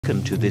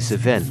Welcome to this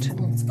event,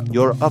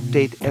 your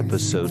update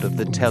episode of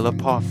the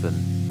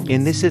Teleparthon.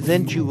 In this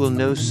event you will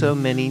know so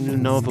many new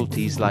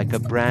novelties like a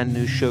brand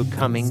new show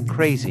coming,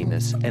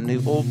 craziness, and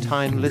the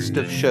all-time list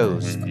of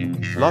shows,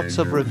 lots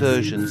of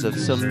reversions of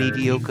some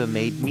mediocre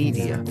made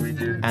media,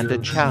 and a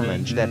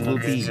challenge that will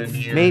be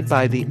made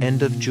by the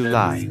end of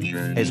July,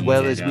 as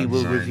well as we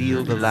will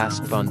reveal the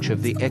last bunch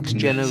of the X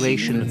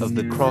generation of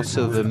the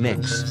crossover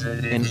mix,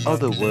 in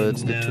other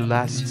words the two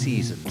last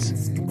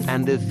seasons,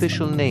 and the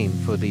official name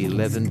for the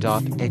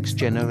 11.X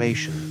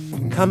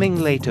generation, coming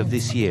later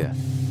this year.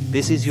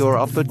 This is your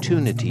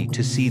opportunity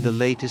to see the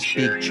latest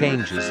big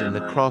changes in the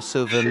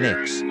crossover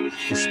mix,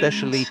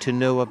 especially to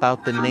know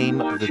about the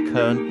name of the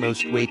current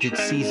most weighted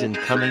season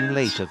coming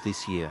later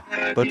this year.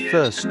 But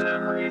first,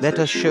 let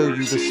us show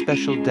you the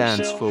special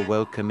dance for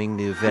welcoming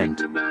the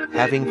event,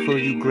 having for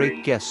you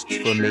great guests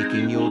for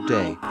making your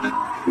day.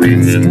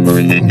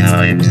 Remember the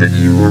times that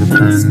you were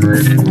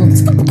hungry,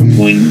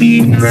 when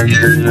being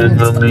pressured and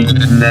the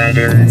least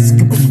matter.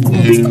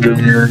 Think of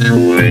your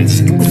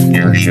toys,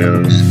 your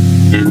shows,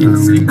 and your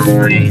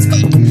recordings.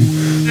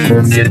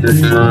 Forget the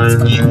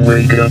times you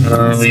wake up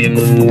early in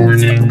the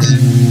mornings.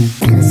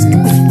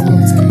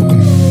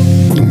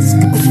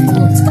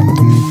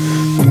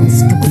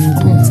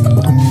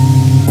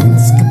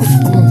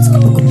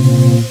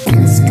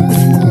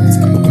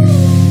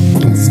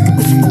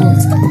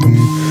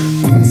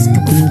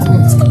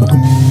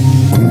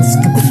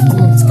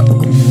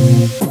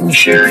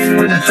 Sharing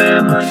with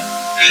family,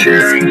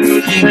 sharing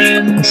with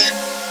friends,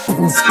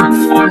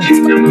 from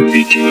watching a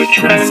movie to a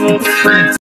travel friend.